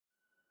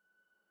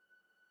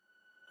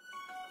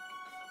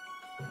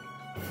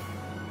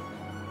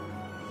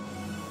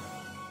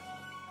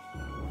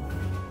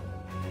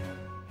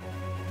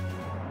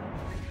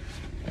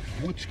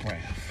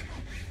witchcraft,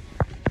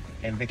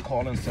 and they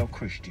call themselves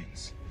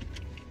Christians.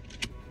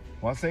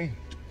 What I say?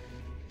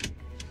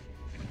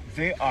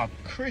 They are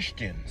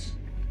Christians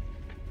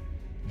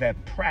that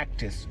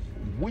practice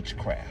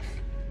witchcraft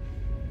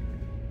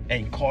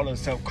and call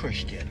themselves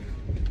Christian.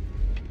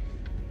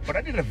 But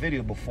I did a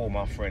video before,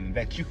 my friend,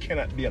 that you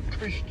cannot be a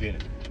Christian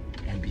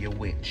and be a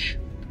witch.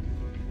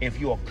 If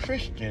you're a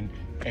Christian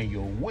and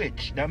you're a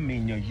witch, that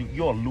means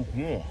you're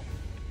lukewarm.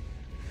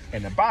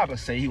 And the Bible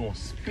says he won't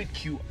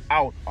spit you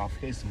out of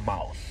his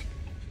mouth.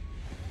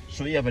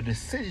 So you have a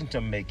decision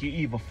to make. You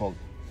either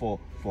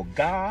for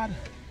God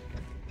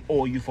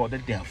or you for the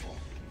devil.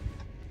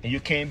 And you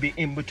can't be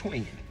in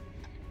between.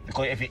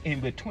 Because if you're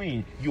in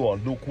between, you are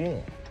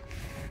lukewarm.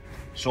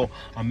 So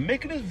I'm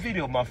making this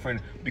video, my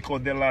friend,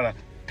 because there are a lot of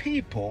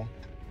people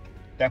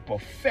that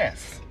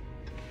profess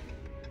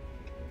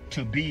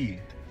to be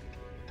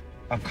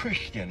a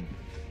Christian,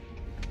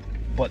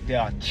 but they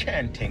are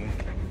chanting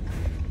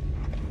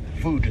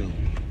voodoo.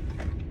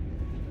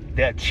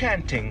 They're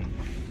chanting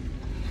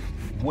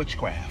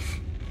witchcraft.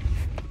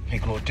 Hey,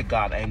 glory to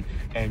God.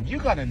 And you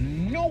got to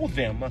know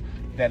them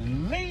that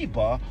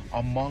labor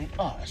among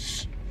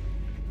us.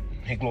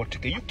 Hey, glory to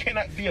God. You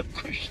cannot be a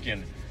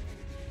Christian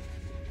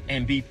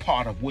and be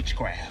part of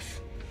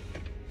witchcraft.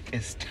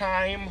 It's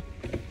time,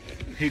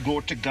 hey,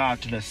 glory to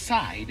God, to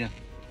decide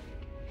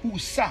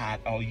whose side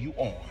are you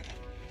on.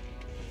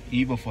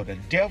 Either for the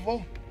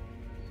devil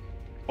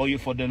or you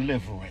for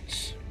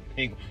deliverance.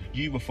 Hey,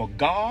 you either for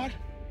God,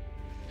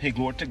 hey,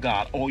 glory to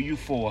God, or you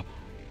for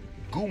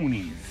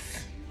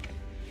Goonies.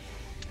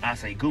 I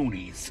say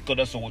Goonies, because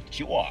that's what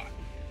you are.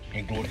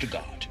 And glory to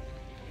God.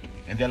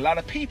 And there are a lot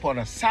of people on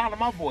the sound of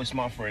my voice,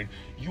 my friend,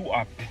 you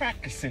are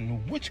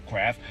practicing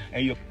witchcraft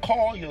and you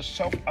call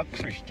yourself a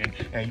Christian,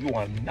 and you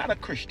are not a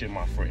Christian,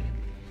 my friend.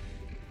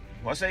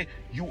 I say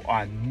you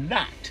are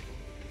not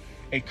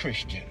a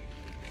Christian.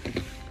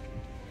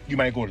 You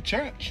might go to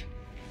church.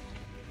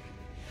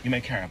 You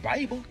might carry a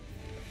Bible.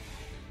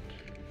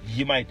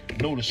 You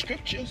might know the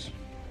scriptures.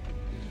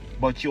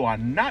 But you are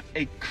not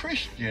a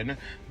Christian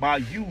by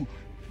you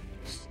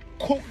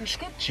quoting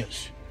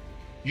scriptures.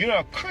 You're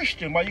not a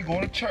Christian by you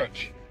going to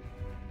church.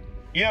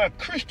 You're not a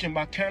Christian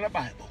by carrying a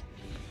Bible.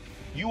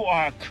 You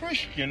are a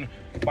Christian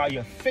by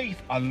your faith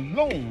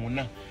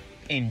alone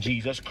in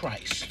Jesus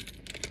Christ.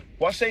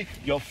 Well, I say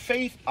your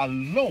faith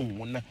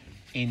alone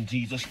in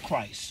Jesus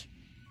Christ.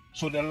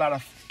 So there are a lot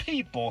of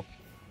people,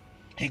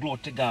 hey, glory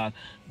to God,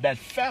 that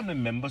family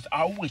members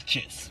are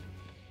witches.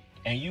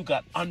 And you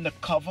got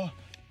undercover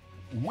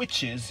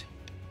witches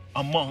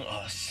among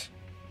us.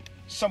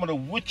 Some of the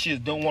witches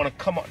don't want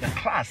to come out the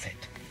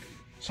closet.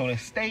 So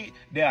they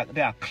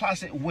are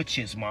closet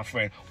witches, my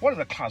friend. What is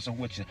a closet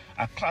witch?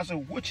 A closet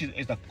witch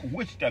is a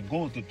witch that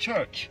goes to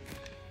church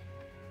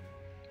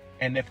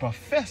and they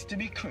profess to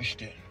be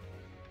Christian,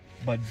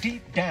 but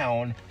deep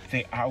down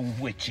they are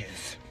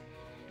witches.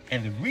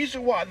 And the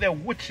reason why they're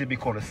witches is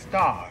because the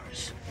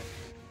stars,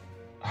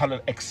 how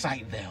to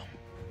excite them.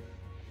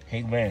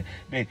 Amen.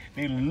 They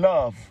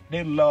love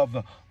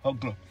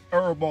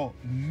herbal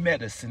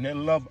medicine. They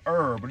love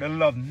herb. They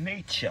love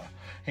nature.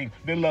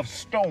 They love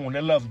stone.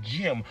 They love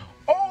gem.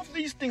 All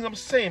these things I'm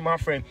saying, my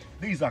friend,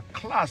 these are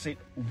closet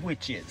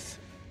witches.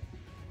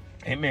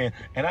 Amen.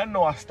 And I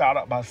know I start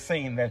out by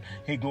saying that,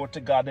 hey, glory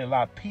to God, there are a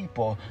lot of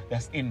people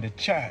that's in the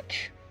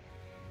church.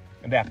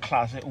 And they're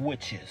closet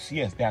witches.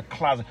 Yes, they're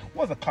closet.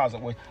 What's a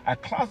closet witch? A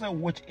closet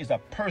witch is a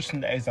person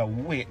that is a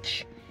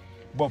witch,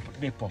 but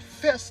they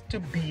profess to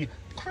be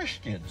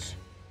Christians,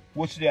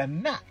 which they're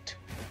not.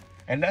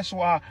 And that's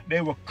why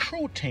they're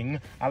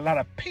recruiting a lot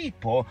of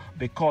people,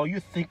 because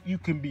you think you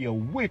can be a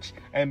witch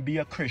and be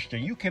a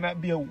Christian. You cannot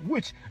be a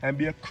witch and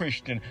be a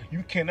Christian.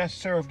 You cannot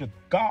serve the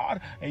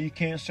God and you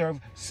can't serve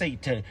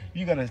Satan.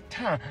 You got a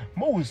time.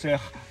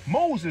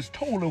 Moses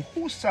told him,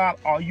 whose side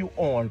are you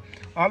on?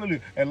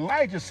 Hallelujah.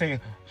 Elijah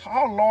said,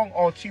 how long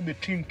ought you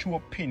between two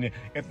opinions?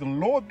 If the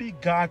Lord be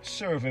God,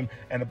 serve him.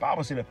 And the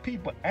Bible said the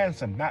people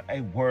answer not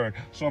a word.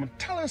 So I'm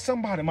telling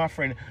somebody, my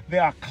friend,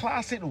 there are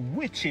closet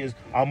witches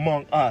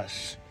among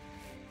us.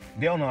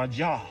 They're on our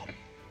job.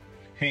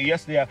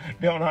 Yes, they're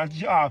on our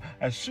job.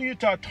 As soon as you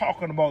start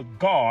talking about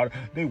God,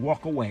 they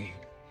walk away.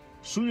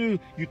 As soon as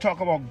you talk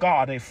about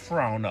God, they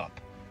frown up.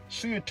 As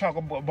soon as you talk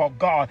about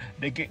God,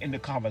 they get into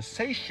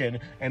conversation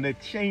and they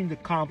change the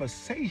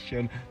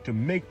conversation to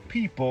make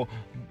people,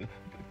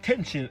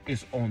 attention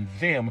is on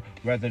them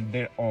rather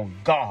than on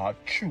God,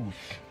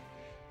 truth.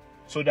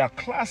 So they're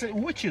closet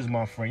witches,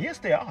 my friend. Yes,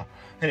 they are.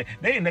 They're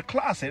in the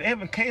closet. They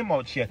haven't came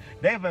out yet.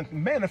 They haven't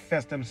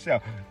manifested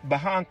themselves.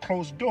 Behind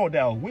closed door, they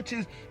are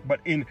witches, but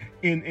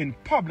in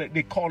public,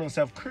 they call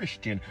themselves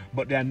Christian,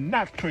 but they're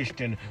not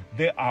Christian.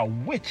 They are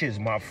witches,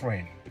 my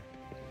friend.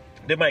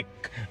 They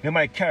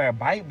might carry a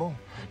Bible.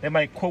 They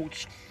might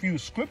quote few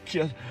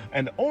scriptures,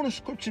 and the only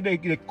scripture they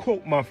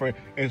quote, my friend,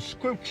 is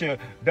scripture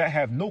that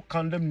have no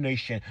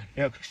condemnation.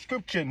 The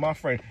scripture, my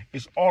friend,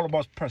 is all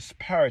about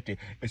prosperity.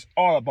 It's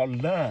all about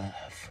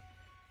love.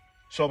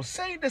 So I'm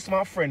saying this,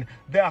 my friend,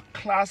 there are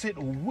closet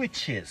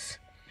witches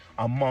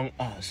among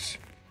us.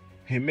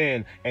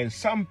 Amen. And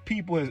some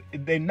people,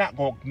 they're not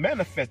going to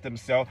manifest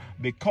themselves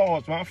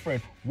because, my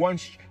friend,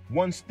 once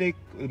they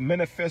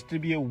manifest to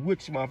be a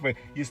witch, my friend,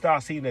 you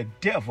start seeing the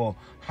devil.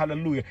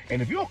 Hallelujah.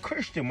 And if you're a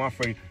Christian, my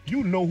friend,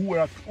 you know who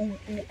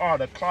are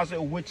the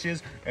closet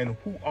witches and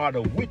who are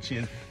the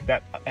witches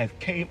that have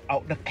came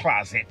out the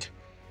closet.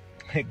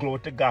 Hey, glory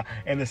to God.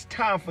 And it's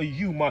time for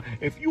you,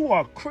 if you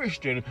are a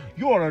Christian,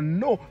 you ought to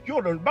know,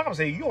 the Bible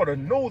says you ought to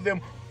know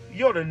them,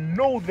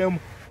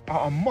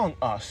 among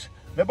us.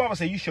 The Bible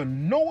says you should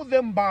know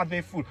them by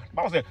their fruit. The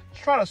Bible says,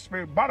 try the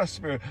Spirit by the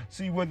Spirit,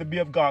 see whether be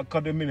of God,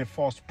 because there many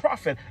false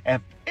prophets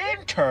have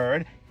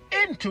entered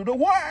into the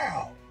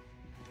world.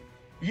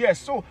 Yes,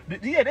 so,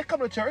 they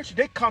come to church,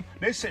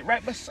 they sit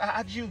right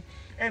beside you,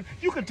 and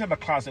you can tell a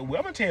closet witch.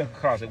 I'm going to tell you a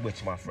closet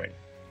witch, my friend.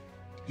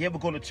 You ever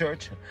go to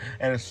church,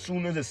 and as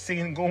soon as the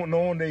singing going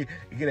on, they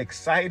get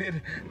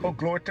excited? Oh,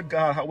 glory to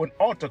God! How when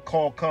altar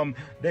call come,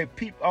 they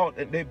peep out,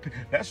 and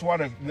that's why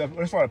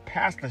the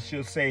pastor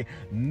should say,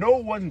 no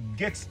one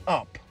gets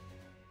up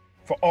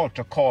for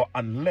altar call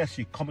unless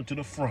you come into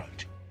the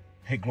front.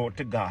 Hey, glory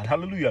to God,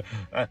 hallelujah!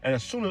 And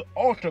as soon as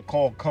altar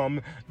call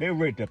come, they're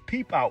ready to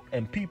peep out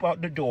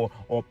the door,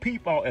 or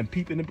peep out and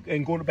peep in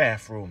and go to the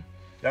bathroom.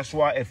 That's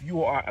why if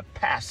you are a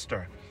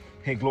pastor,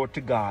 hey, glory to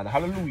God,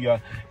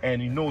 hallelujah,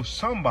 and you know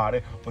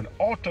somebody, when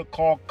altar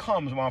call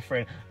comes, my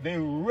friend,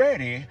 they're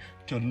ready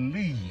to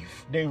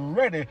leave. They're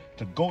ready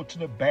to go to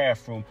the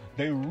bathroom.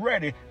 They're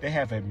ready. They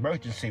have an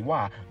emergency.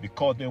 Why?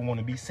 Because they want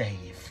to be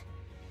saved.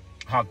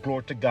 How,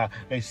 glory to God.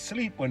 They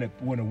sleep when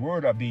the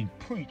word are being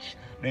preached.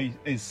 They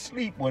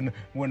sleep when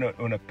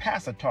the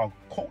pastor talk,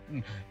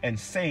 quoting and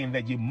saying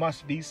that you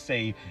must be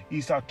saved.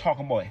 He start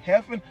talking about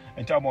heaven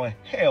and talking about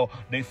hell,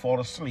 they fall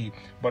asleep.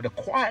 But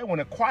when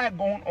the choir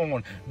going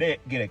on, they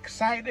get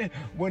excited.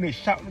 When the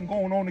shouting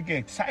going on, they get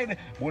excited.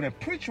 When the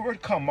preacher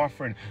word come, my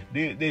friend,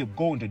 they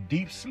go into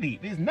deep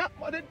sleep. It's not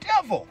but the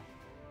devil.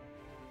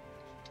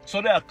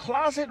 So there are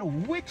closet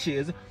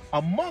witches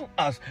among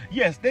us.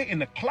 Yes, they're in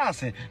the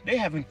closet. They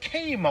haven't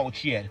came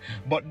out yet,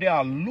 but they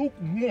are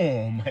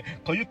lukewarm.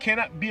 Because you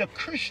cannot be a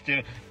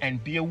Christian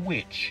and be a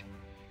witch.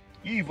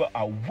 Either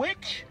a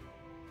witch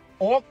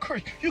or a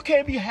Christian. You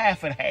can't be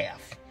half and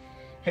half.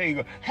 Here you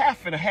go.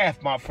 Half and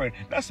half, my friend.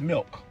 That's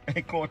milk.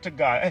 Hey, glory to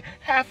God.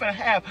 Half and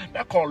half,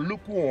 that's called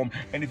lukewarm.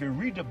 And if you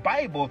read the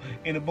Bible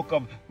in the book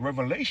of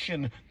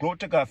Revelation, glory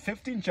to God,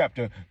 15th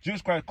chapter,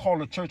 Jesus Christ called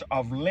the church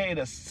of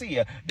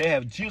Laodicea. They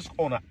have Jesus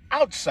on the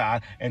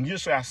outside, and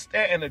Jesus said, I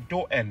stand in the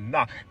door and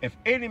knock. If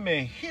any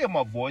man hear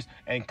my voice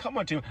and come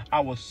unto him,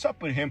 I will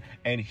sup with him,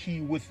 and he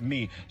with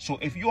me. So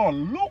if you are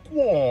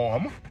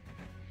lukewarm,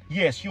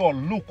 yes, you are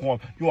lukewarm.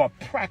 You are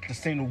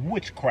practicing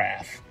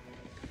witchcraft.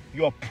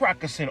 You're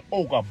practicing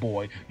ogre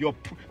boy. You're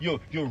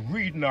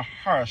reading a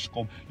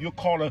horoscope. You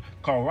call it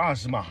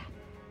charisma,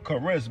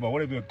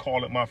 whatever you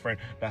call it, my friend.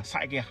 The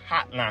psychic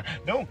hotline.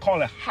 They don't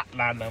call it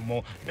hotline no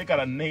more. They got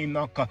a name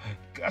now.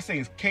 I say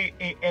it's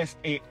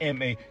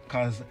K-A-S-A-M-A,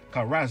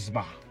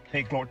 charisma.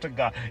 Hey, glory to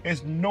God.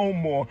 It's no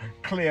more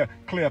clear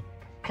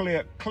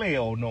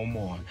no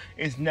more.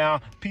 It's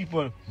now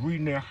people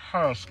reading their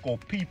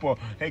horoscope, people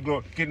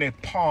getting their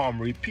palm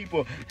read,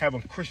 people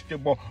having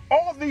Christian ball.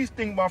 All these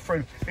things, my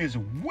friend, is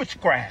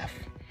witchcraft.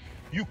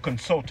 You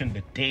consulting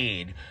the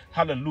dead.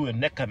 Hallelujah,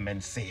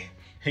 necromancy.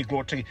 Hey,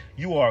 glory to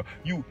you.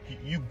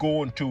 You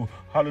going to,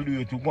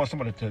 hallelujah, to want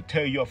somebody to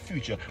tell your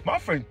future. My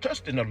friend,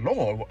 trust in the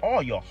Lord with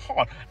all your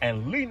heart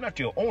and lean not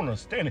to your own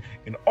understanding.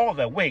 In all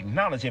that way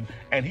acknowledge him,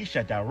 and he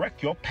shall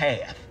direct your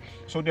path.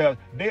 So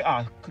they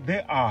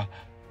are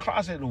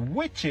closet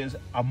witches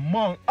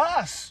among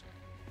us.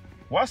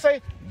 What I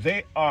say?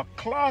 They are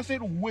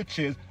closet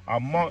witches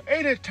among.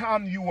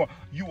 Anytime you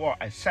are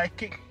a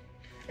psychic,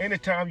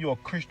 anytime you're a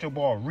crystal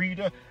ball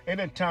reader,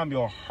 anytime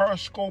you're a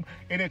horoscope,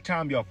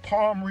 anytime you're a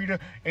palm reader,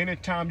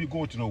 anytime you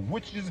go to the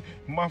witches,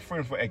 my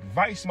friend, for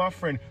advice, my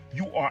friend,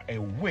 you are a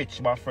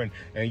witch, my friend,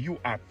 and you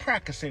are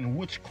practicing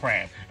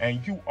witchcraft,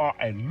 and you are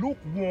a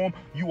lukewarm,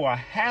 you are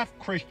half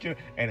Christian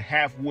and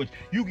half witch.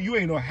 You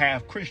ain't no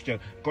half Christian,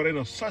 because there's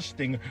no such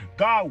thing.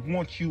 God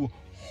wants you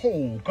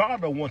whole.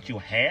 God don't want you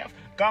half.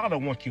 God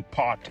don't want you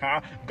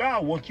part-time.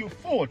 God wants you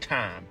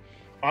full-time.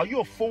 Are you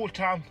a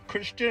full-time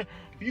Christian?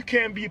 You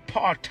can't be a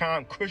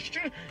part-time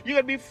Christian. You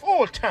gotta be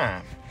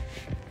full-time.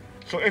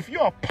 So if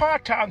you're a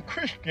part-time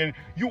Christian,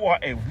 you are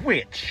a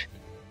witch.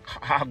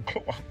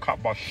 Hallelujah.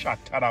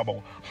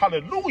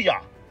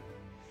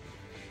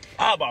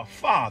 Abba,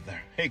 Father.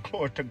 Hey,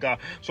 glory to God.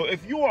 So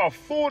if you are a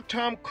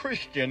full-time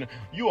Christian,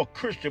 you're a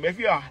Christian. If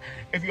you're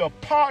a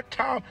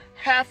part-time,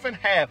 half and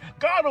half,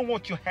 God don't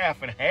want you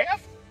half and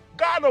half.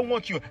 God don't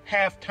want you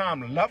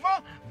half-time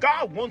lover.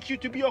 God wants you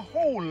to be a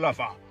whole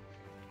lover.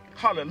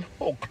 Hallelujah.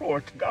 Oh,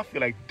 glory to God. I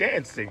feel like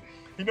dancing.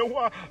 You know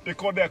why?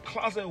 Because they're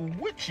closet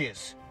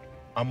witches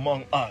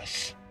among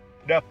us.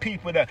 There are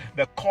people that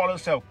call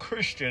themselves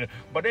Christian,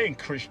 but they ain't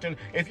Christian.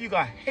 If you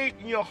got hate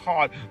in your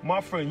heart,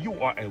 my friend,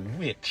 you are a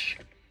witch.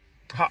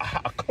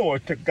 Glory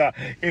to God.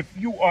 If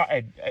you are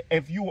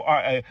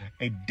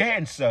a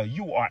dancer,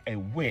 you are a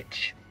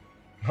witch.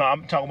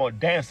 I'm talking about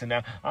dancing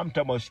now. I'm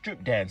talking about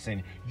strip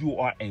dancing. You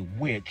are a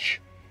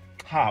witch.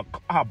 How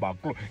about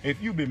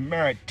if you've been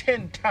married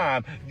 10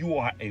 times, you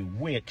are a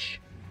witch.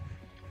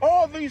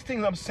 All these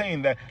things I'm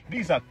saying that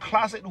these are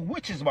closet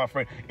witches, my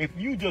friend. If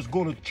you just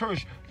go to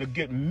church to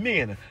get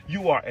men,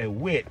 you are a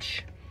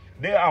witch.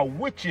 There are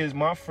witches,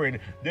 my friend.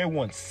 They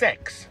want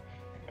sex.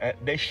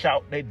 They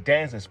shout, they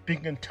dance and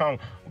speak in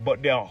tongues,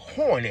 but they are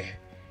horny.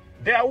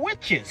 They are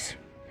witches.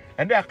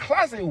 And they are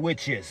closet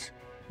witches.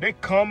 They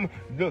come,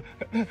 the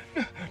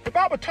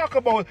Bible talk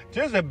about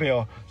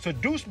Jezebel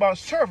seduced by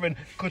servant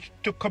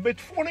to commit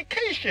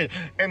fornication.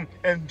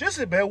 And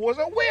Jezebel was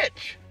a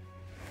witch.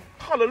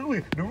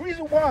 Hallelujah. The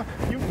reason why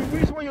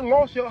you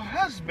lost your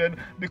husband,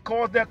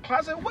 because they're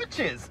closet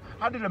witches.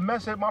 I did a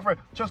message, my friend,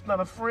 just not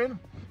a friend.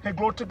 Hey,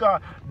 glory to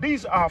God.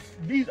 These are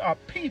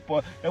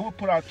people that we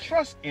put our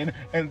trust in,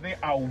 and they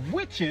are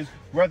witches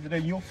rather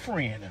than your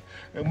friend.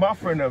 And my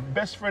friend, the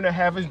best friend I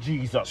have is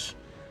Jesus.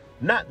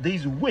 Not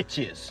these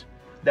witches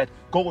that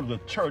go to the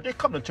church. They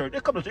come to church.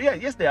 Yeah,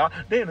 yes, they are.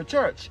 They're in the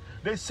church.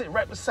 They sit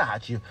right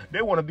beside you.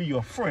 They want to be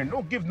your friend.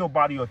 Don't give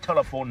nobody your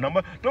telephone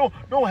number.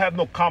 Don't have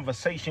no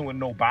conversation with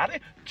nobody.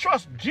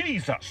 Trust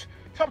Jesus.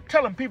 Stop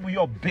telling people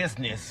your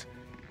business,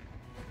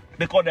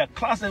 because they're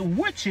closet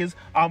witches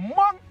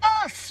among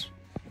us.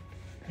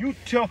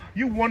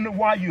 You wonder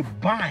why you're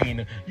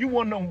buying. You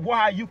wonder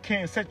why you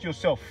can't set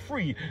yourself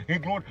free.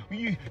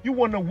 You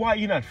wonder why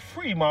you're not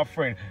free, my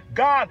friend.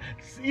 God,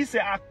 he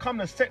said, I come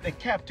to set the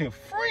captive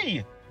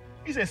free.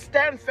 He said,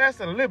 stand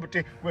fast in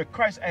liberty where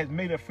Christ has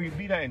made us free.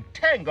 Be not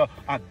entangled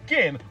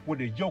again with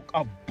the yoke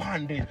of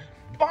bondage.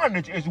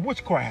 Bondage is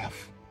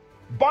witchcraft.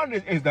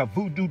 Bondage is the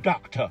voodoo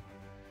doctor.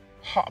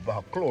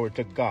 Glory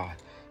to God.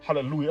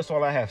 Hallelujah. That's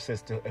all I have,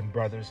 sisters and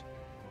brothers.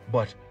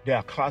 But there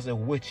are closet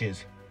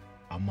witches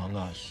among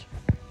us.